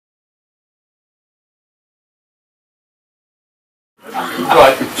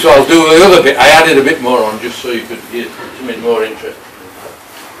Right, so I'll do the other bit. I added a bit more on just so you could hear something more interesting.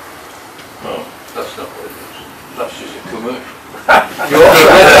 Oh, that's not what it is. That's just a commercial. You ought to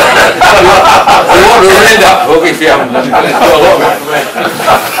read that. You ought to read that book if you haven't done it. It's got a lot of information.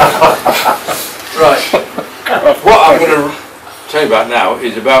 Right. What I'm going to tell you about now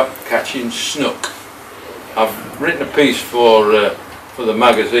is about catching snook. I've written a piece for the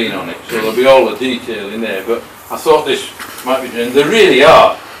magazine on it, so there'll be all the detail in there, but I thought this might be doing. They really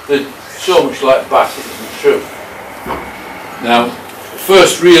are. They're so much like bass, it isn't true. Now, the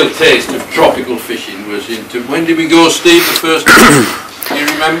first real taste of tropical fishing was into, when did we go, Steve, the first time? Do you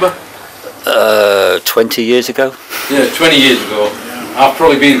remember? 20 years ago. Yeah, 20 years ago. Yeah. I've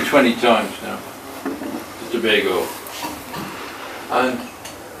probably been 20 times now to Tobago. And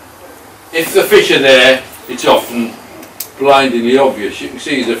if the fish are there, it's often blindingly obvious. You can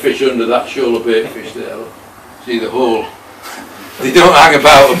see the fish under that shoal bait fish there. See the hole. They don't hang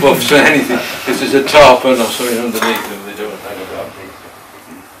about above or anything. If there's a tarpon or something underneath them, they don't hang about.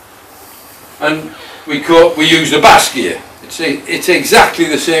 And we use the bass gear. It's exactly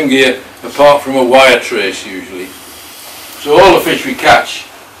the same gear apart from a wire trace usually. So all the fish we catch,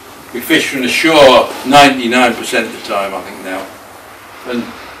 we fish from the shore 99% of the time I think now. And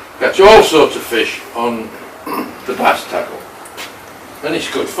catch all sorts of fish on the bass tackle. And it's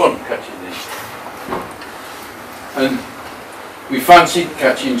good fun catching these. And we fancied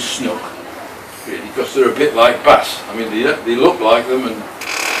catching snook, really, because they're a bit like bass. I mean, they look like them and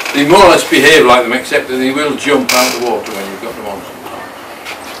they more or less behave like them, except that they will jump out of the water when you've got them on sometimes.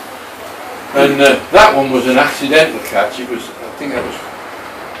 And that one was an accidental catch. It was, I think that was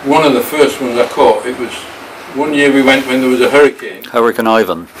one of the first ones I caught. It was one year we went when there was a hurricane. Hurricane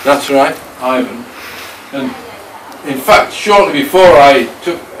Ivan. That's right, Ivan. And in fact, shortly before I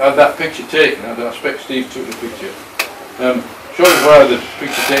had that picture taken, I expect Steve took the picture. Shortly before I had the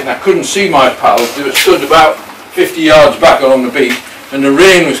picture taken, I couldn't see my pals. They were stood about 50 yards back along the beach, and the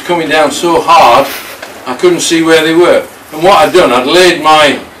rain was coming down so hard, I couldn't see where they were. And what I'd done, I'd laid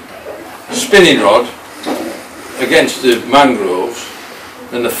my spinning rod against the mangroves,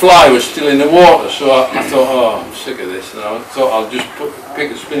 and the fly was still in the water, so I thought, oh, I'm sick of this, and I thought I'll just pick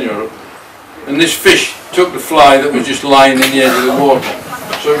the spinning rod up. And this fish took the fly that was just lying in the edge of the water.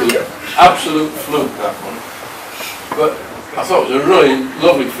 So it was an absolute fluke, that one. But I thought it was a really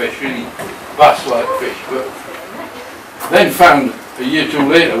lovely fish, really bass-like fish. But then found a year or two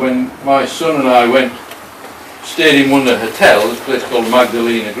later, when my son and I stayed in one of the hotels, a place called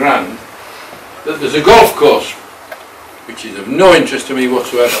Magdalena Grand, that there's a golf course, which is of no interest to me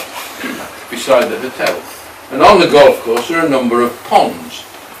whatsoever, beside the hotel. And on the golf course there are a number of ponds,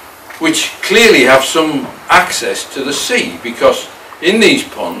 which clearly have some access to the sea, because in these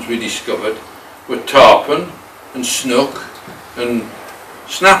ponds we discovered were tarpon and snook and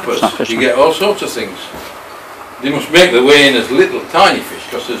snappers. You get all sorts of things. They must make their way in as little tiny fish,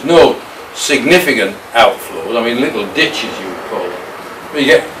 because there's no significant outflows. I mean, little ditches you would call them. But you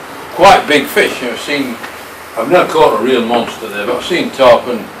get quite big fish. I've never caught a real monster there, but I've seen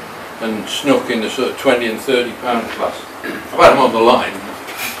tarpon and snook in the sort of 20 and 30 pound class. I've had them on the line.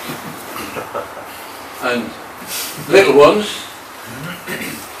 And little ones,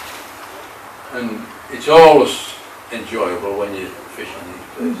 and it's always enjoyable when you're fishing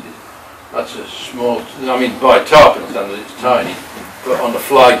these places. That's a small, I mean by tarpon standards it's tiny, but on the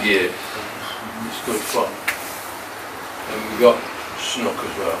fly gear it's good fun. And we got snook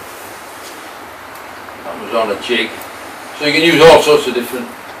as well. That was on a jig. So you can use all sorts of different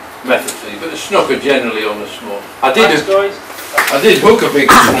methods, but the snook are generally on the small. I did hook a big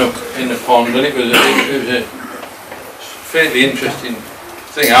snook in the pond, and it was a fairly interesting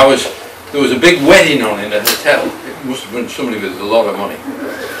thing. There was a big wedding on in a hotel. It must have been somebody with a lot of money,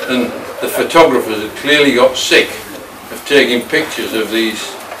 and the photographers had clearly got sick of taking pictures of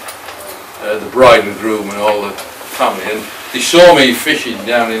these, the bride and groom and all the family, and they saw me fishing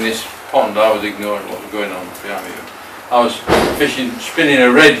down in this pond. I was ignoring what was going on behind me. I was fishing, spinning a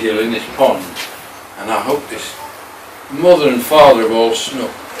red gill in this pond, and I hooked this mother and father of all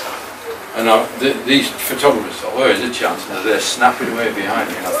snook. And these photographers thought, well, there's a chance, and they're snapping away behind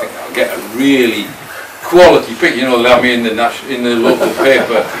me, and I think I'll get a really quality picture, you know, they'll have me in the local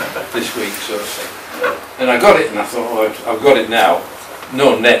paper this week, sort of thing. And I got it, and I thought, oh, I've got it now.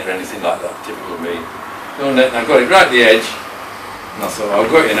 No net or anything like that, typical me. No net, and I got it right at the edge, and I thought,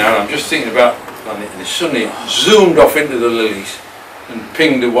 I've got it now, and I'm just thinking about it, and it suddenly zoomed off into the lilies and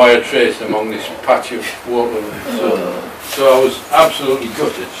pinged a wire trace among this patch of water. So I was absolutely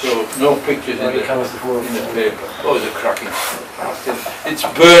gutted. So no pictures in the paper. Oh, it's a cracking. It's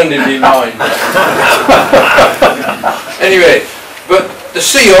burned in my mind. Anyway, But the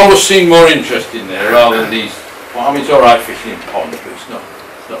sea always seemed more interesting there rather than these. Well, I mean, it's all right fishing in ponds, but it's not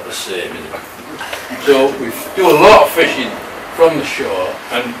the same, is it? So we do a lot of fishing from the shore,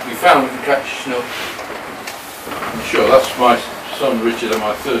 and we found we can catch snook from the shore. That's my son Richard and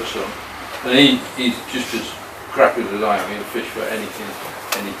my third son, and he's just as crackers as I am. He'll fish for anything,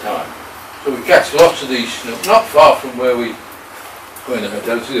 any time. So we catch lots of these snook, not far from where we go in the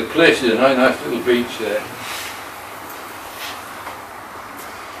hotel. See the place is a nice little beach there.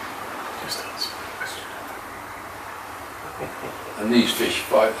 And these fish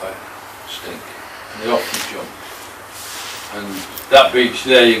fight like stink, and they often jump. And that beach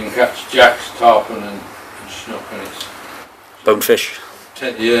there you can catch jacks, tarpon and snook, and it's Bonefish.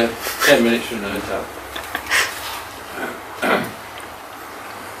 10 minutes from the hotel.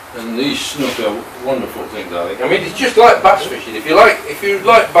 And these snook are wonderful things, I think. I mean, it's just like bass fishing. If you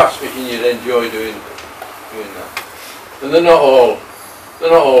like bass fishing, you'd enjoy doing that. And they're not all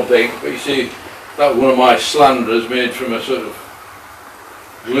big, but you see, that one of my slanderers made from a sort of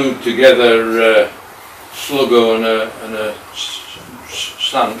glued together sluggo and a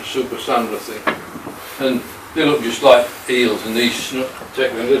super sander thing, and they look just like eels. And these snook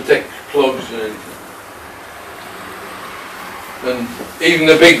they'll take plugs and everything. And even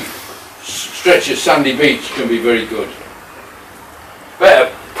the big stretch of sandy beach can be very good.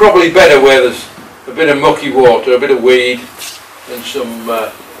 Probably better where there's a bit of mucky water, a bit of weed, and some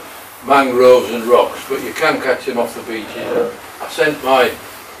mangroves and rocks. But you can catch them off the beach. I sent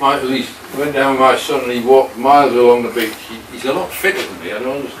at least went down with my son, and he walked miles along the beach. He's a lot fitter than me. I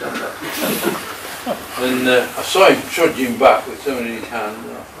don't understand that. And I saw him trudging back with something in his hand.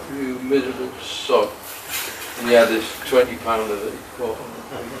 Oh, you miserable sod. And he had this 20-pounder that he caught on the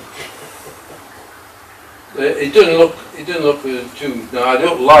beach. It doesn't look too. Now I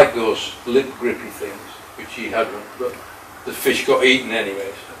don't like those lip grippy things, which he had, but the fish got eaten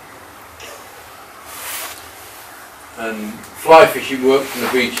anyway. So. And fly fishing works on the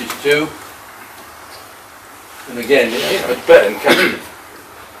beaches too. And again, it's better than catching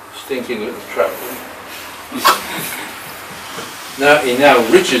stinking little trout.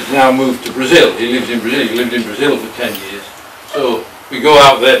 Richard's now moved to Brazil. He lives in Brazil. He lived in Brazil for 10 years. So we go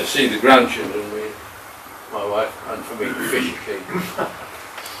out there to see the grandchildren, my wife, and for me to fish occasionally.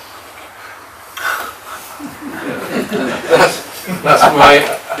 That's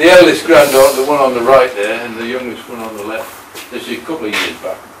the eldest granddaughter, the one on the right there, and the youngest one on the left. This is a couple of years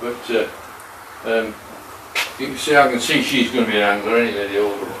back, but you can see, I can see she's going to be an angler anyway, the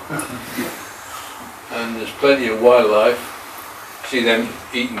older one. And there's plenty of wildlife. See them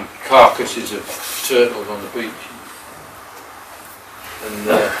eating carcasses of turtles on the beach.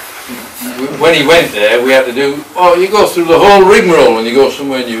 And when he went there, we had to do, you go through the whole rigmarole when you go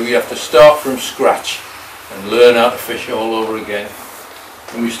somewhere new. You have to start from scratch and learn how to fish all over again.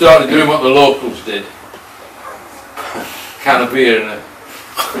 And we started doing what the locals did. Can of beer and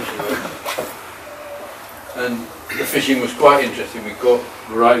and the fishing was quite interesting. We caught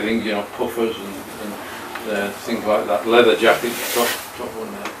the right things, puffers and things like that, leather jackets, top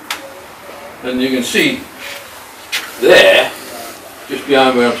one there. And you can see there, just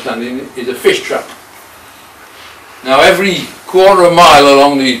behind where I'm standing, is a fish trap. Now every quarter of a mile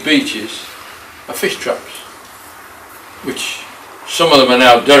along these beaches are fish traps, which some of them are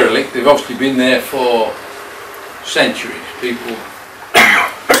now derelict. They've obviously been there for centuries. People,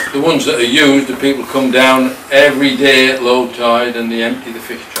 the ones that are used, the people come down every day at low tide and they empty the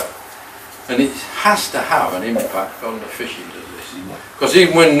fish trap. And it has to have an impact on the fishing, does this? Because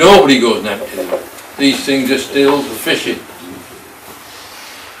even when nobody goes and empties them, these things are still fishing.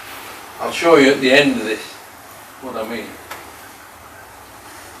 I'll show you at the end of this what I mean.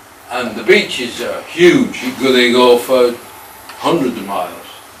 And the beaches are huge. They go for hundreds of miles.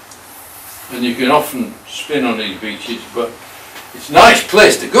 And you can often spin on these beaches, but it's a nice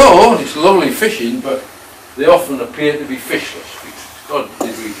place to go, and it's lovely fishing, but they often appear to be fishless. God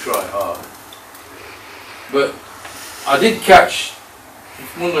did we try hard. But I did catch,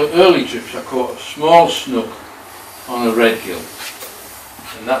 one of the early trips I caught a small snook on a red gill,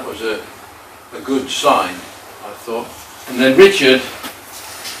 and that was a good sign, I thought. And then Richard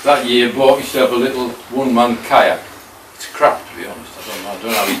that year bought himself a little one-man kayak. It's crap, to be honest. I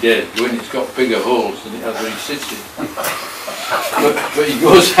don't know how he did it when it's got bigger holes than it has when he sits in. But he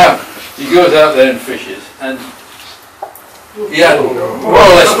goes out there and fishes, and he had more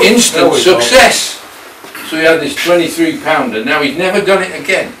or less instant success. So he had this 23-pounder. Now he's never done it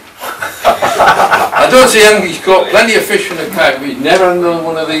again. I don't see him. He's caught plenty of fish from the kayak, but he's never done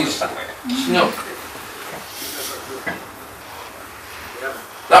one of these snook.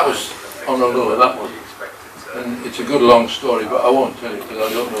 That was on a lure, that one. and it's a good long story, but I won't tell it because I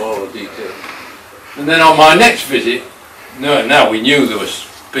don't know all the details. And then on my next visit, now we knew there was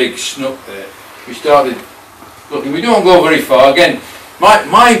big snook there. We started looking. We don't go very far. Again,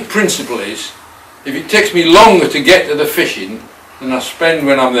 my principle is, if it takes me longer to get to the fishing than I spend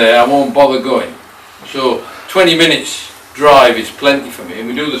when I'm there, I won't bother going. So 20 minutes drive is plenty for me, and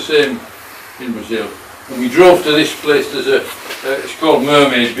we do the same in Brazil. And we drove to this place. There's it's called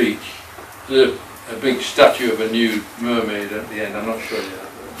Mermaid Beach. There's a big statue of a nude mermaid at the end. I'm not sure yet.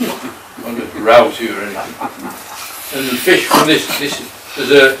 I want to rouse you or anything. And the fish from this you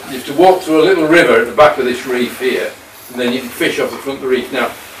have to walk through a little river at the back of this reef here, and then you can fish off the front of the reef.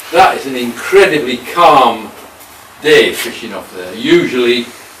 Now, that is an incredibly calm day fishing off there. Usually,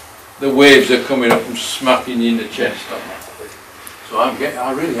 the waves are coming up and smacking you in the chest on that. So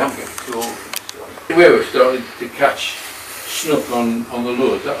I really am getting too old. We were starting to catch snook on the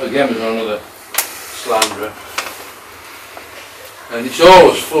lures. That again was another slanderer. And it's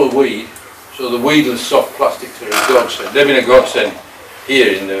always full of weed, so the weedless soft plastics are a godsend. They've been a godsend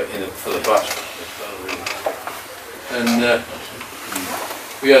here for the bass. And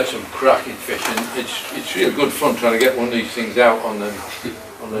we had some cracking fish, and it's really good fun trying to get one of these things out on them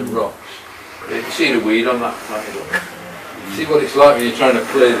rocks. You can see the weed on that. See what it's like when you're trying to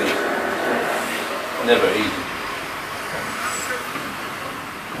play these. Never easy.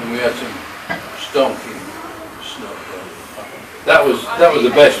 And we had some stonking snook. That was the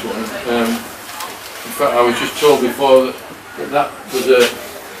best one. In fact, I was just told before that was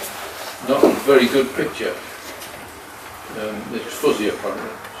not a very good picture. It's fuzzy apparently,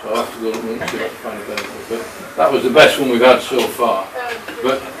 so I'll have to go and see if I can find it better. But that was the best one we've had so far.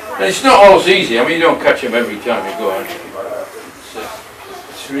 But it's not always easy. I mean, you don't catch them every time you go or anything like that.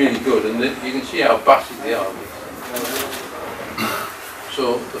 It's really good, and you can see how bassy they are.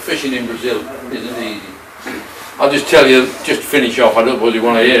 So the fishing in Brazil isn't easy. I'll just tell you, just to finish off, I don't know whether you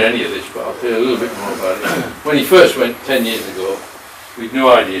want to hear any of this, but I'll tell you a little bit more about it. When he first went 10 years ago, we'd no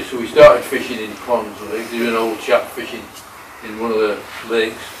idea, so we started fishing in ponds. There was an old chap fishing in one of the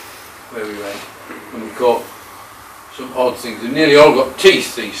lakes where we went, and we caught some odd things. They've nearly all got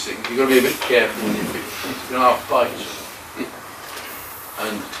teeth, these things. You've got to be a bit careful when you fish. It's going to have bites.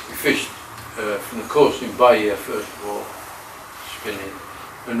 And we fished from the coast in Bahia first of all, spinning,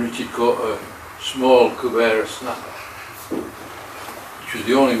 and Richard caught a small Cubera snapper, which was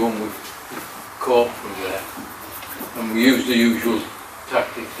the only one we've caught from there. And we used the usual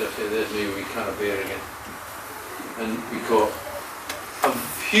tactics. I say, there's me, we can of beer again. And we caught a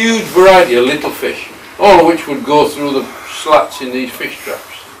huge variety of little fish, all of which would go through the slats in these fish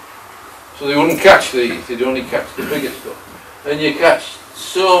traps. So they wouldn't catch these, they'd only catch the bigger stuff. And you catch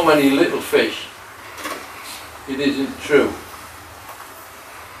so many little fish, it isn't true.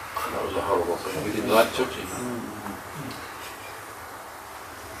 That was a horrible thing, we didn't like touching that.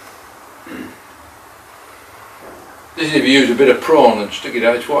 This is if you use a bit of prawn and stick it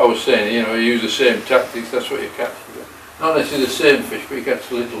out. It's what I was saying, you know, you use the same tactics, that's what you catch. Not necessarily the same fish, but you catch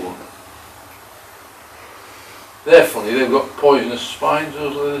the little one. They're funny, they've got poisonous spines,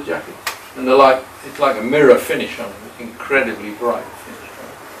 those leather jackets. And they're like, it's like a mirror finish on them, it's incredibly bright finish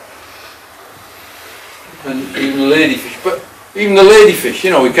on them. And even the ladyfish, but even the ladyfish, you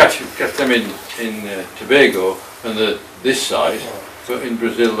know, we catch them in Tobago and this size, but in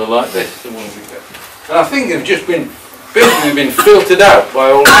Brazil they're like this, the ones we catch. And I think they've just been, basically been filtered out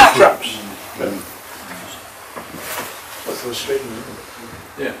by all these traps.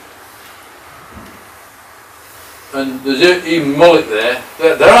 Yeah. And there's even mullet there.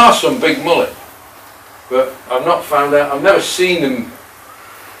 There are some big mullet, but I've not found out, I've never seen them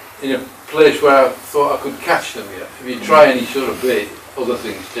in a place where I thought I could catch them yet. If you try any sort of bait, other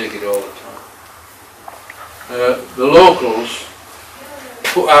things take it all the time. The locals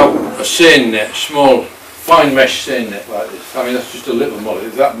put out a seine net, small fine mesh seine net like this. I mean, that's just a little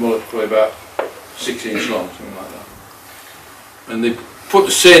mullet. That mullet's probably about 6 inches long, something like that. And they put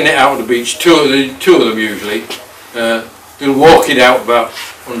the seine net out on the beach, two of them usually. They'll walk it out about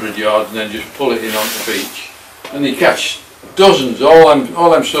 100 yards and then just pull it in onto the beach. And they catch dozens, all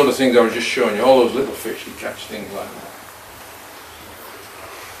them sort of things I was just showing you, all those little fish, you catch things like that.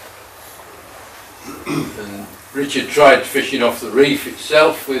 And Richard tried fishing off the reef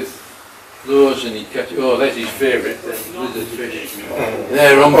itself with lures, and he catch, oh, that's his favourite, lizard fish.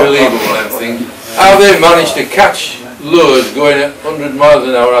 They're unbelievable, them things. How they manage to catch lures going at 100 miles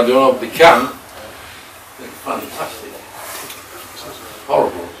an hour, I don't know if they can. They're fantastic.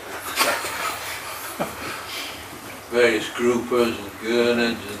 Horrible. Various groupers and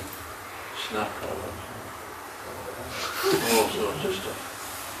gurnards and snappers. All sorts of stuff.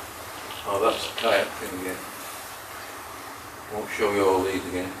 Oh, that's the kayak thing again. won't show you all these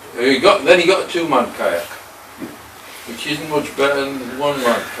again. Then he got a two-man kayak, which isn't much better than the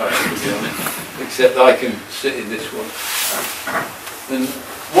one-man kayak, to be honest, except I can sit in this one. And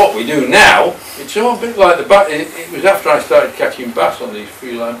what we do now, it's all a bit like the bass. It was after I started catching bass on these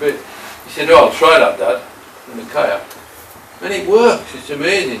free-line bits. He said, "Oh, I'll try that, Dad, in the kayak." And it works, it's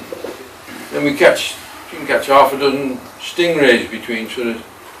amazing. Then you can catch half a dozen stingrays between sort of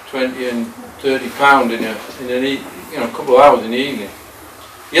 20 and 30 pound in a couple of hours in the evening.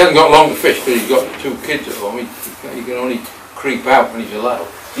 He hasn't got long to fish because he's got the two kids at home. He can only creep out when he's allowed.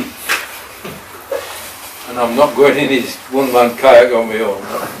 And I'm not going in his one-man kayak on my own.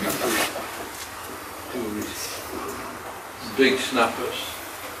 Big snappers,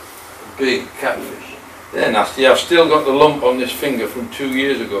 big catfish. They're nasty. I've still got the lump on this finger from 2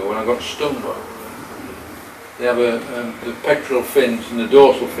 years ago when I got stung by them. They have the pectoral fins and the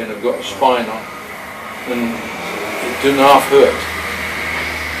dorsal fin have got a spine on, and it doesn't half hurt.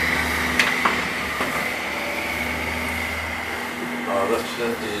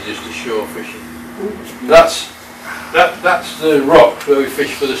 This is just a shore fishing. That's the rock where we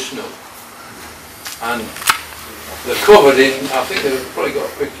fish for the snook, and they're covered in. I think they've probably got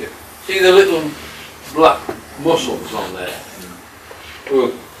a picture. See the little black mussels on there. We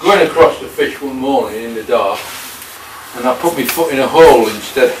were going across the fish one morning in the dark, and I put my foot in a hole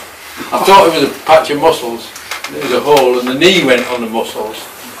instead. I thought it was a patch of mussels, and it was a hole, and the knee went on the mussels,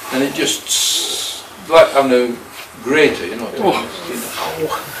 and it just like having a grater, you know.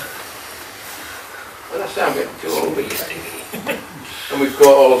 Well, that's how I'm getting too old. And we've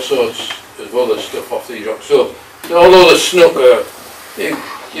got all sorts of other stuff off these rocks. So although the snook are, you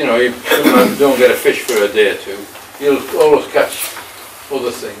sometimes don't get a fish for a day or two, you'll always catch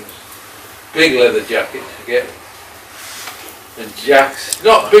other things. Big leather jackets again. And jacks,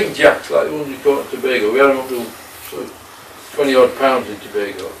 not big jacks like the ones we caught in Tobago. We had them up to sort of 20 odd pounds in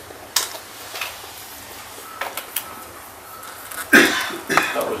Tobago.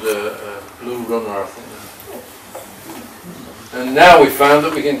 That was a blue runner, I think. And now we found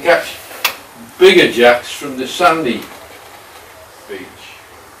that we can catch bigger jacks from the sandy beach.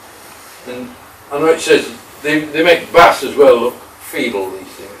 And I know it says they make bass as well look feeble, these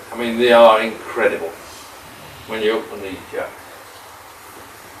things. I mean, they are incredible when you open these jacks.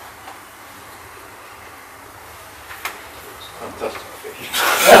 Fantastic fish.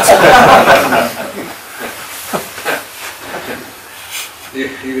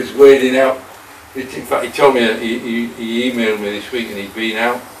 He was wading out. In fact, he told me that he emailed me this week and he'd been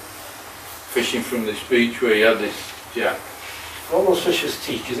out fishing from this beach where he had this jack. All those fishers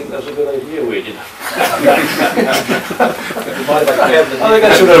teach, you think that's a good idea, wading? I think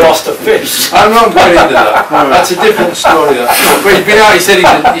I should have lost a fish. I'm not going into that. That's a different story. But he'd been out,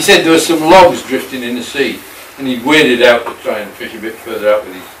 he said there were some logs drifting in the sea and he'd waded out to try and fish a bit further out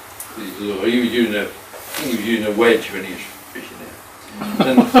with his lure. He was using a wedge when he was fishing it.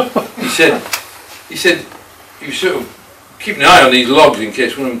 And he said he was sort of keeping an eye on these logs in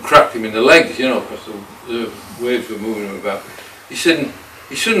case one of them cracked him in the legs, you know, because the waves were moving him about. He said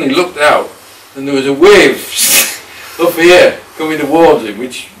he suddenly looked out and there was a wave up here coming towards him,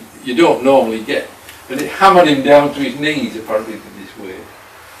 which you don't normally get. And it hammered him down to his knees, apparently, to this wave.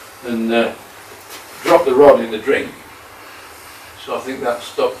 And dropped the rod in the drink. So I think that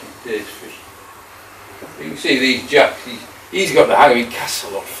stopped his day's fishing. You can see these jacks, he's got the hang of it. He casts a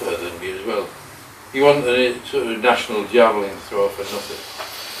lot further than me as well. He wasn't a sort of national javelin thrower for nothing.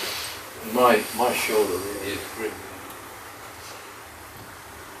 And my shoulder really is grim.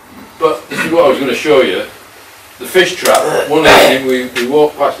 But this is what I was going to show you. The fish trap. One evening we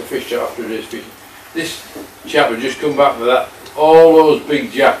walked past the fish trap after a day's fishing. This chap had just come back with that. All those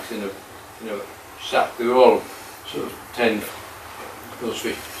big jacks in a sack. They were all sort of 10 those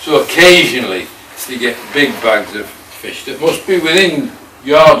fish. So occasionally you get big bags of fish that must be within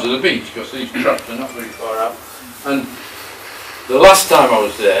yards of the beach because these traps are not very far out. And the last time I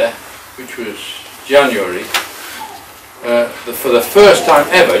was there, which was January, for the first time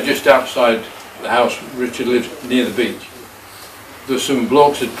ever, just outside the house Richard lived near the beach, there were some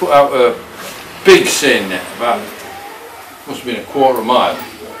blokes had put out a big seine net, about, must have been a quarter mile,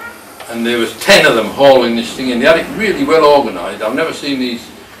 and there was 10 of them hauling this thing in. They had it really well organised. I've never seen these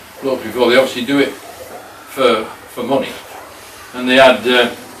blokes before. They obviously do it for money. And they had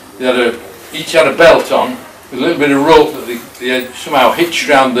each had a belt on with a little bit of rope that they had somehow hitched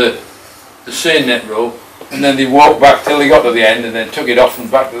around the seine net rope, and then they walked back till they got to the end and then took it off and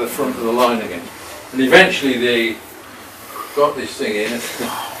back to the front of the line again. And eventually they got this thing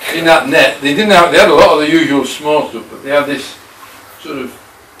in that net. They had a lot of the usual small stuff, but they had this sort of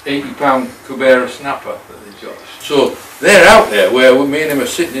 £80 Cubera snapper that they've got. So they're out there where me and him are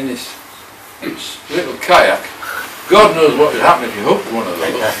sitting in this little kayak. God knows what would happen if you hooked one of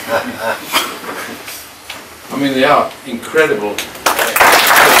those. I mean, they are incredible